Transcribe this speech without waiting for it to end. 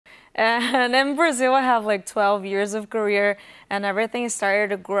And in Brazil, I have like 12 years of career and everything started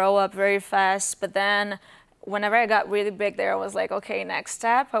to grow up very fast. But then whenever I got really big there, I was like, okay, next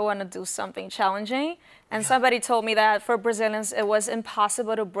step, I want to do something challenging. And somebody told me that for Brazilians, it was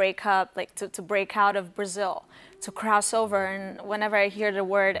impossible to break up, like to break out of Brazil, to cross over. And whenever I hear the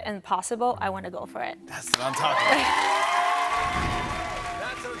word impossible, I want to go for it. That's what I'm talking about.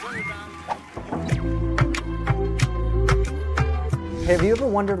 That's what I'm talking about. Have you ever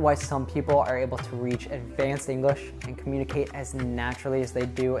wondered why some people are able to reach advanced English and communicate as naturally as they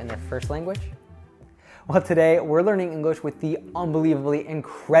do in their first language? Well, today we're learning English with the unbelievably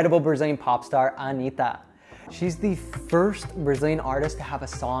incredible Brazilian pop star Anitta. She's the first Brazilian artist to have a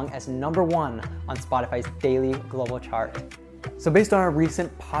song as #1 on Spotify's daily global chart. So based on our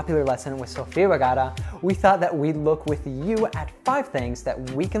recent popular lesson with Sofia Vergara, we thought that we'd look with you at 5 things that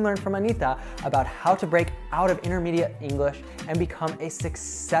we can learn from Anitta about how to break out of intermediate English and become a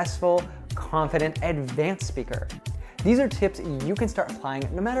successful, confident, advanced speaker. These are tips you can start applying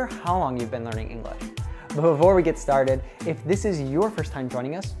no matter how long you've been learning English. But before we get started, if this is your first time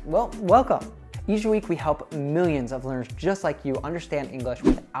joining us, well, welcome. Each week we help millions of learners just like you understand English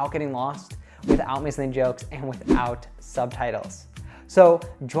without getting lost, without missing jokes, and without subtitles. So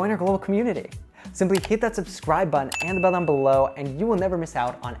join our global community. Simply hit that subscribe button and the bell down below and you will never miss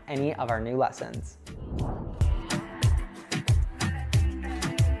out on any of our new lessons.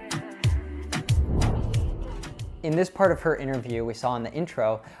 In this part of her interview we saw in the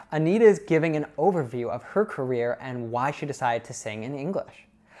intro, Anitta is giving an overview of her career and why she decided to sing in English.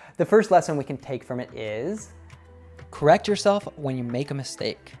 The first lesson we can take from it is, correct yourself when you make a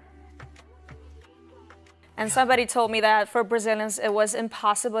mistake. And somebody told me that for Brazilians, it was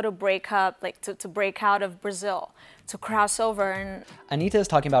impossible to break up, like to break out of Brazil, to cross over. And Anitta is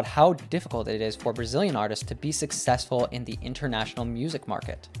talking about how difficult it is for Brazilian artists to be successful in the international music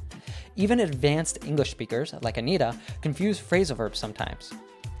market. Even advanced English speakers, like Anitta, confuse phrasal verbs sometimes.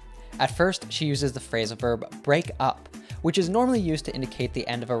 At first, she uses the phrasal verb break up, which is normally used to indicate the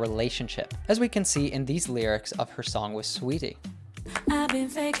end of a relationship, as we can see in these lyrics of her song with Sweetie. I've been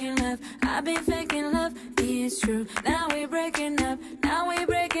faking love, it's true. Now we're breaking up,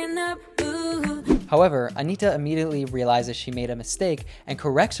 ooh. However, Anitta immediately realizes she made a mistake and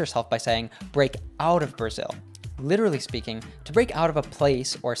corrects herself by saying break out of Brazil. Literally speaking, to break out of a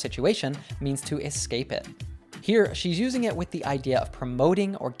place or a situation means to escape it. Here, she's using it with the idea of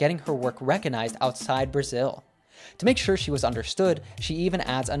promoting or getting her work recognized outside Brazil. To make sure she was understood, she even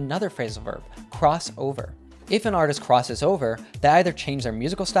adds another phrasal verb, cross over. If an artist crosses over, they either change their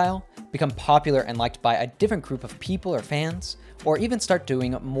musical style, become popular and liked by a different group of people or fans, or even start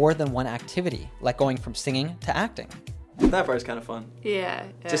doing more than one activity, like going from singing to acting. That part's kind of fun. yeah.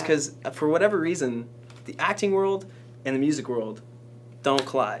 Just because, for whatever reason, the acting world and the music world don't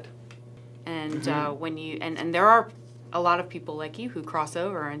collide. And when you and there are a lot of people like you who cross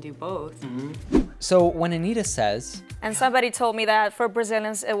over and do both. So when Anitta says, And somebody told me that for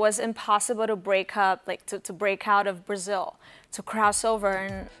Brazilians, it was impossible to break up, like to break out of Brazil, to cross over.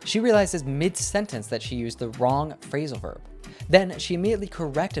 And she realizes mid-sentence that she used the wrong phrasal verb. Then she immediately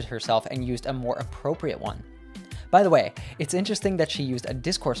corrected herself and used a more appropriate one. By the way, it's interesting that she used a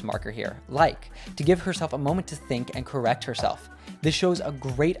discourse marker here, like, to give herself a moment to think and correct herself. This shows a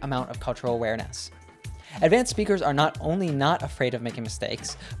great amount of cultural awareness. Advanced speakers are not only not afraid of making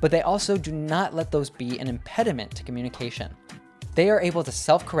mistakes, but they also do not let those be an impediment to communication. They are able to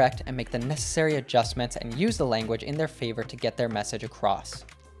self-correct and make the necessary adjustments and use the language in their favor to get their message across.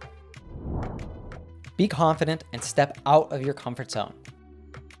 Be confident and step out of your comfort zone.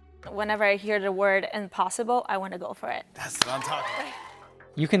 whenever I hear the word impossible, I want to go for it. That's what I'm talking about.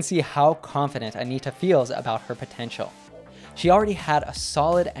 You can see how confident Anitta feels about her potential. She already had a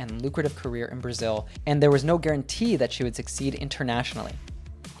solid and lucrative career in Brazil, and there was no guarantee that she would succeed internationally.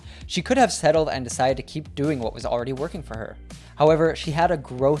 She could have settled and decided to keep doing what was already working for her. However, she had a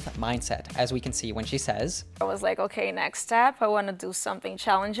growth mindset, as we can see when she says, I was like, okay, next step, I want to do something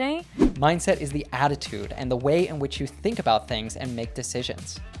challenging. Mindset is the attitude and the way in which you think about things and make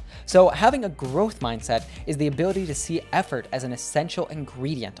decisions. So having a growth mindset is the ability to see effort as an essential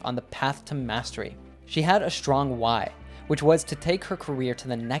ingredient on the path to mastery. She had a strong why, which was to take her career to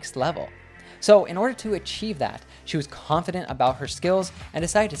the next level. So in order to achieve that, she was confident about her skills and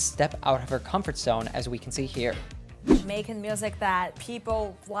decided to step out of her comfort zone, as we can see here. Making music that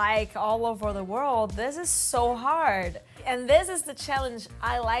people like all over the world, this is so hard. And this is the challenge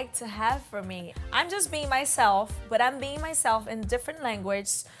I like to have for me. I'm just being myself, but I'm being myself in different language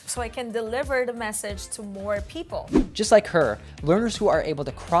so I can deliver the message to more people. Just like her, learners who are able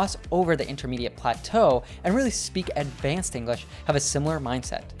to cross over the intermediate plateau and really speak advanced English have a similar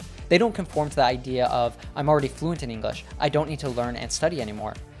mindset. They don't conform to the idea of, I'm already fluent in English, I don't need to learn and study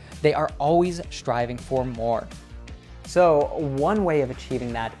anymore. They are always striving for more. So one way of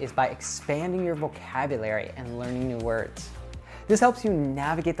achieving that is by expanding your vocabulary and learning new words. This helps you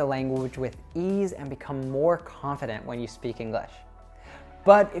navigate the language with ease and become more confident when you speak English.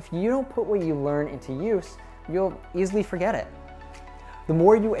 But if you don't put what you learn into use, you'll easily forget it. The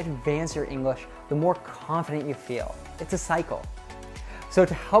more you advance your English, the more confident you feel. It's a cycle. So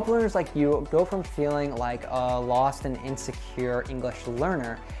to help learners like you go from feeling like a lost and insecure English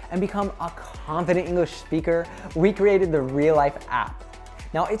learner and become a confident English speaker, we created the RealLife app.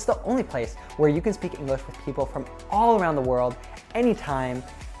 Now it's the only place where you can speak English with people from all around the world, anytime,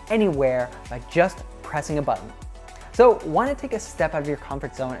 anywhere, by just pressing a button. So why not take a step out of your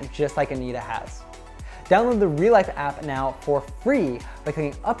comfort zone just like Anitta has? Download the RealLife app now for free by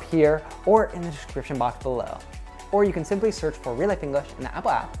clicking up here or in the description box below. Or you can simply search for RealLife English in the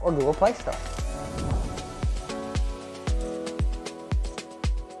Apple app or Google Play Store.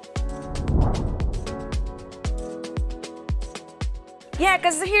 Yeah,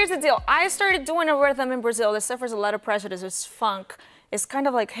 because here's the deal. I started doing a rhythm in Brazil that suffers a lot of prejudice. It's funk. It's kind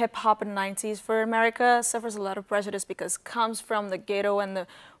of like hip hop in the 90s for America. Suffers a lot of prejudice because it comes from the ghetto and the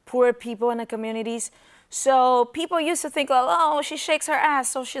poor people in the communities. So people used to think, like, oh, she shakes her ass,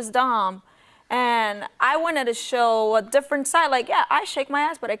 so she's dumb. And I wanted to show a different side. Like, yeah, I shake my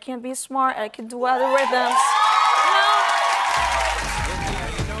ass, but I can't be smart. I can do other rhythms. You know?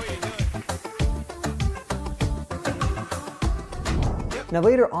 Now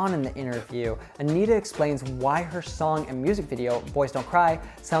later on in the interview, Anitta explains why her song and music video, Boys Don't Cry,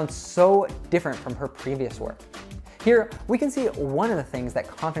 sounds so different from her previous work. Here, we can see one of the things that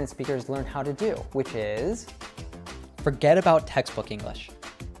confident speakers learn how to do, which is forget about textbook English.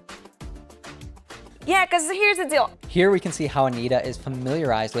 Yeah, because here's the deal. Here we can see how Anitta is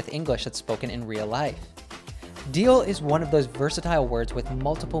familiarized with English that's spoken in real life. Deal is one of those versatile words with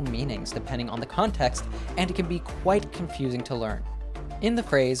multiple meanings depending on the context, and it can be quite confusing to learn. In the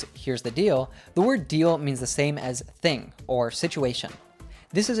phrase, here's the deal, the word deal means the same as thing or situation.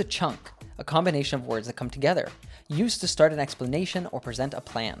 This is a chunk, a combination of words that come together, used to start an explanation or present a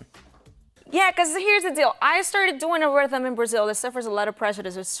plan. Yeah, because here's the deal. I started doing a rhythm in Brazil that suffers a lot of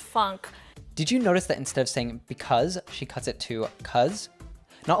prejudice. It's funk. Did you notice that instead of saying because, she cuts it to cuz?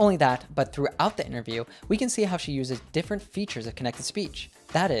 Not only that, but throughout the interview, we can see how she uses different features of connected speech.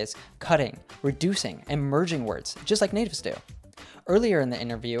 That is, cutting, reducing, and merging words, just like natives do. Earlier in the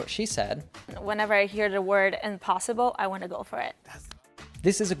interview, she said, whenever I hear the word impossible, I want to go for it.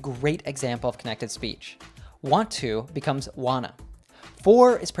 This is a great example of connected speech. Want to becomes wanna.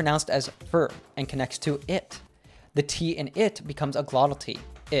 For is pronounced as fur and connects to it. The T in it becomes a glottal T.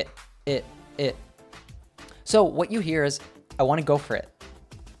 It. So what you hear is, I want to go for it.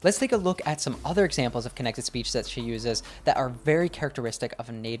 Let's take a look at some other examples of connected speech that she uses that are very characteristic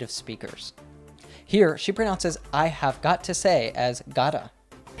of native speakers. Here, she pronounces I have got to say as gotta.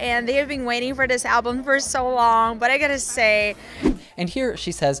 And they have been waiting for this album for so long, but I gotta say. And here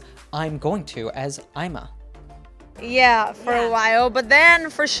she says I'm going to as I'ma. Yeah, for a while, but then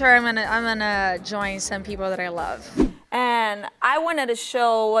for sure I'm gonna join some people that I love. And I wanted to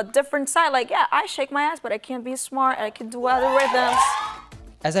show a different side. Like, yeah, I shake my ass, but I can't be smart. I can do other rhythms.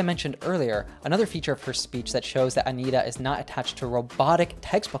 As I mentioned earlier, another feature of her speech that shows that Anitta is not attached to robotic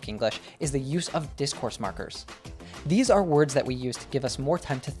textbook English is the use of discourse markers. These are words that we use to give us more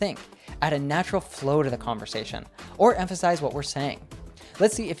time to think, add a natural flow to the conversation, or emphasize what we're saying.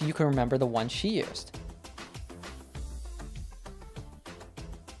 Let's see if you can remember the one she used.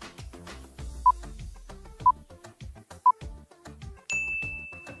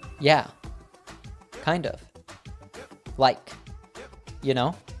 Yeah, kind of, like, you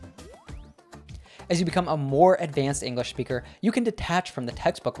know? As you become a more advanced English speaker, you can detach from the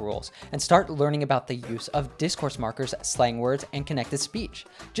textbook rules and start learning about the use of discourse markers, slang words, and connected speech,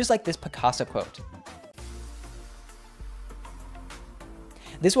 just like this Picasso quote.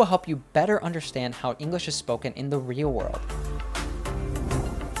 This will help you better understand how English is spoken in the real world.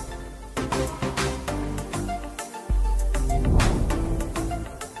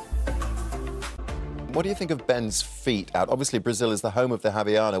 What do you think of Ben's feet out? Obviously, Brazil is the home of the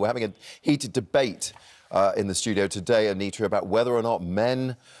Havaiana. We're having a heated debate in the studio today, Anitta, about whether or not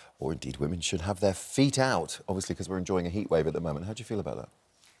men, or indeed women, should have their feet out. Obviously, because we're enjoying a heat wave at the moment. How do you feel about that?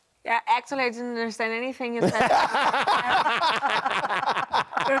 Yeah, actually, I didn't understand anything you said.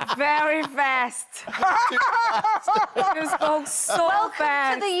 You're very fast. You spoke so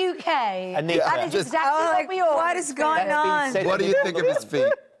fast. Welcome to the UK. Anita, that is exactly what we all. What is going on? What do you think of his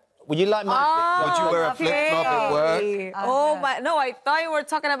feet? Would you like my... Would you wear a flip-flop at work? Oh my, no, I thought you were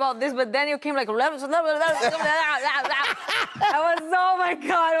talking about this, but then you came like, I was, oh my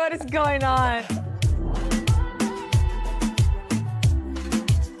God, what is going on?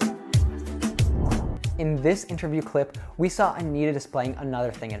 In this interview clip, we saw Anitta displaying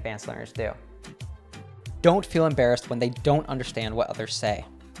another thing advanced learners do. Don't feel embarrassed when they don't understand what others say.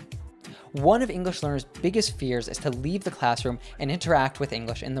 One of English learners' biggest fears is to leave the classroom and interact with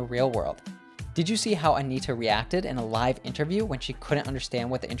English in the real world. Did you see how Anitta reacted in a live interview when she couldn't understand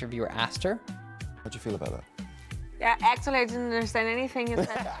what the interviewer asked her? How'd you feel about that? Yeah, actually, I didn't understand anything you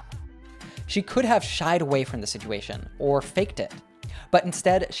said. She could have shied away from the situation or faked it, but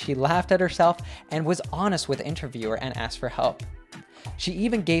instead she laughed at herself and was honest with the interviewer and asked for help. She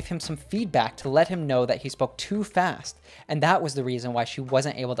even gave him some feedback to let him know that he spoke too fast, and that was the reason why she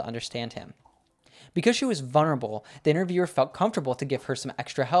wasn't able to understand him. Because she was vulnerable, the interviewer felt comfortable to give her some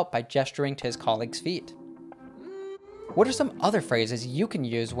extra help by gesturing to his colleague's feet. What are some other phrases you can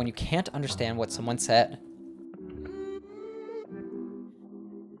use when you can't understand what someone said?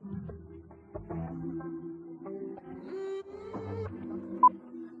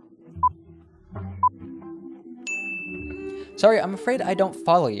 Sorry, I'm afraid I don't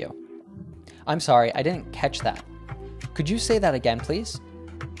follow you. I'm sorry, I didn't catch that. Could you say that again, please?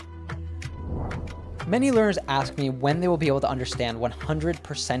 Many learners ask me when they will be able to understand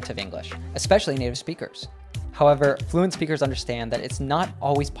 100% of English, especially native speakers. However, fluent speakers understand that it's not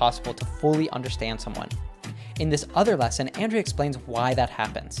always possible to fully understand someone. In this other lesson, Andrea explains why that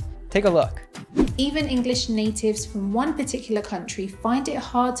happens. Take a look. Even English natives from one particular country find it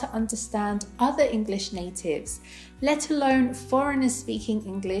hard to understand other English natives, let alone foreigners speaking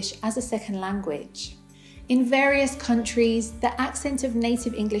English as a second language. In various countries, the accent of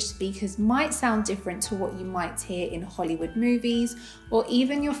native English speakers might sound different to what you might hear in Hollywood movies or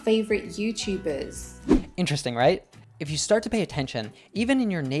even your favorite YouTubers. Interesting, right? If you start to pay attention, even in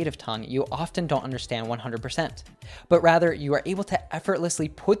your native tongue, you often don't understand 100%, but rather you are able to effortlessly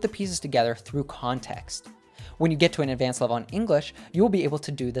put the pieces together through context. When you get to an advanced level in English, you will be able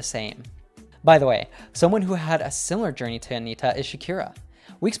to do the same. By the way, someone who had a similar journey to Anitta is Shakira.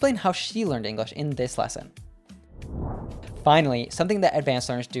 We explained how she learned English in this lesson. Finally, something that advanced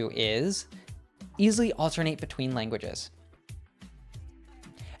learners do is easily alternate between languages.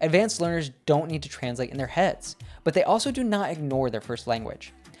 Advanced learners don't need to translate in their heads, but they also do not ignore their first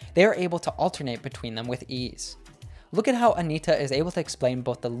language. They are able to alternate between them with ease. Look at how Anitta is able to explain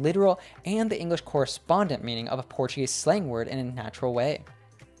both the literal and the English correspondent meaning of a Portuguese slang word in a natural way.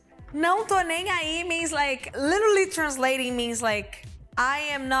 Não tô nem aí means like, literally translating means like, I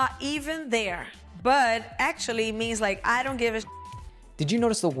am not even there. But actually means like, I don't give a Did you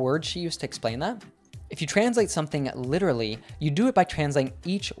notice the word she used to explain that? If you translate something literally, you do it by translating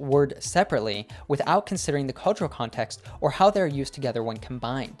each word separately without considering the cultural context or how they're used together when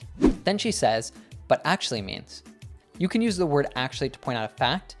combined. Then she says, but actually means. You can use the word actually to point out a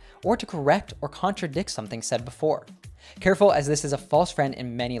fact or to correct or contradict something said before. Careful, as this is a false friend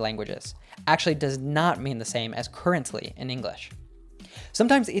in many languages. Actually does not mean the same as currently in English.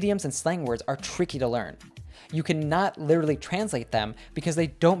 Sometimes idioms and slang words are tricky to learn. You cannot literally translate them because they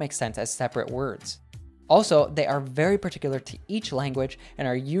don't make sense as separate words. Also, they are very particular to each language and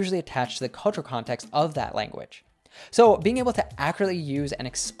are usually attached to the cultural context of that language. So being able to accurately use and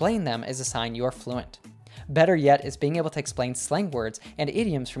explain them is a sign you're fluent. Better yet is being able to explain slang words and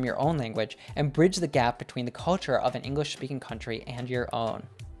idioms from your own language and bridge the gap between the culture of an English-speaking country and your own.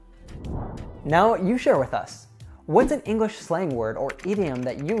 Now you share with us. What's an English slang word or idiom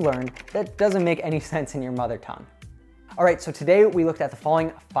that you learned that doesn't make any sense in your mother tongue? All right, so today we looked at the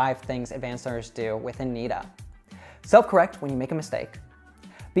following 5 things advanced learners do with Anitta. Self-correct when you make a mistake.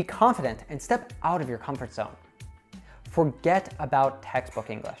 Be confident and step out of your comfort zone. Forget about textbook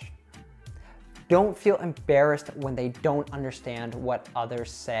English. Don't feel embarrassed when they don't understand what others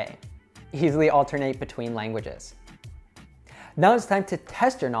say. Easily alternate between languages. Now it's time to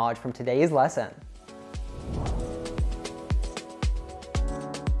test your knowledge from today's lesson.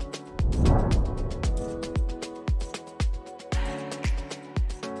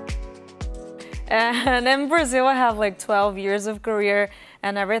 And in Brazil, I have like 12 years of career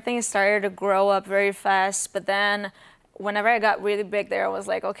and everything started to grow up very fast. But then whenever I got really big there, I was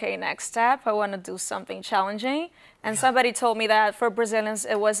like, okay, next step, I want to do something challenging. And somebody told me that for Brazilians,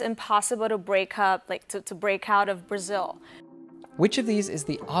 it was impossible to break up, like to break out of Brazil. Which of these is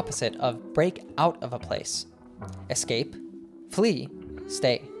the opposite of break out of a place? Escape, flee,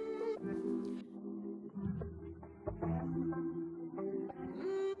 stay.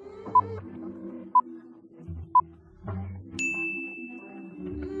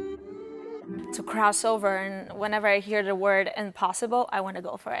 cross over, and whenever I hear the word impossible, I want to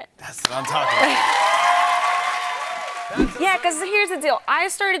go for it. That's what I'm talking about. Yeah, because here's the deal. I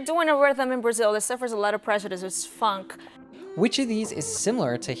started doing a rhythm in Brazil that suffers a lot of prejudice. It's funk. Which of these is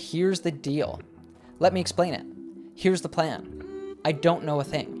similar to here's the deal? Let me explain it. Here's the plan. I don't know a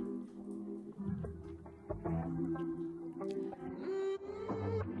thing.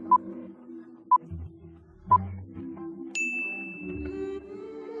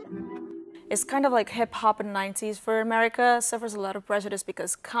 It's kind of like hip hop in the 90s for America. It suffers a lot of prejudice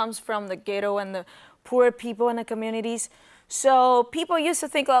because it comes from the ghetto and the poor people in the communities. So people used to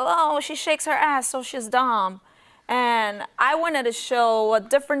think, like, oh, she shakes her ass, so she's dumb. And I wanted to show a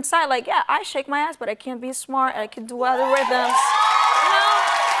different side. Like, yeah, I shake my ass, but I can't be smart. I can do other rhythms.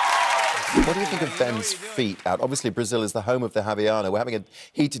 You know? What do you think of Ben's feet out? Obviously, Brazil is the home of the Havaiana. We're having a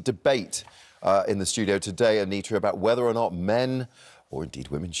heated debate in the studio today, Anitta, about whether or not men, or indeed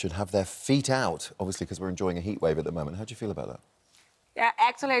women, should have their feet out. Obviously, because we're enjoying a heat wave at the moment. How do you feel about that? Yeah,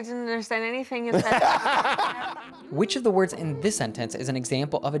 actually, I didn't understand anything you said. Which of the words in this sentence is an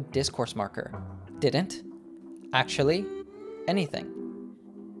example of a discourse marker? Didn't, actually, anything.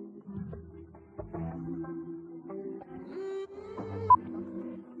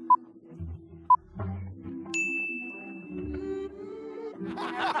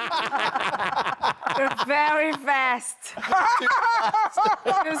 You're very fast. You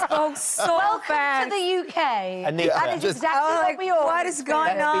spoke so fast. Welcome to the UK. Anitta, That is exactly what we all What is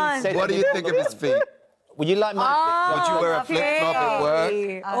going on? What do you think of his feet? Would you like my... Would you wear a flip-flop at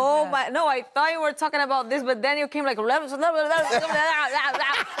work? Oh my, no, I thought you were talking about this, but then you came like, I was, oh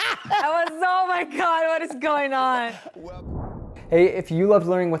my God, what is going on? Hey, if you loved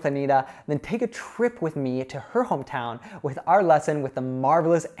learning with Anitta, then take a trip with me to her hometown with our lesson with the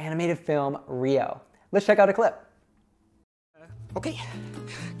marvelous animated film Rio. Let's check out a clip. Okay,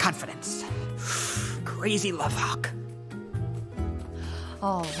 confidence. Crazy love hawk.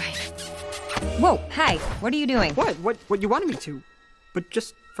 All right. Whoa, hi, what are you doing? What you wanted me to, but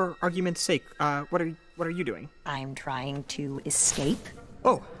just for argument's sake, what are you doing? I'm trying to escape.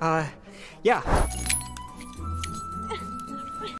 Oh, yeah.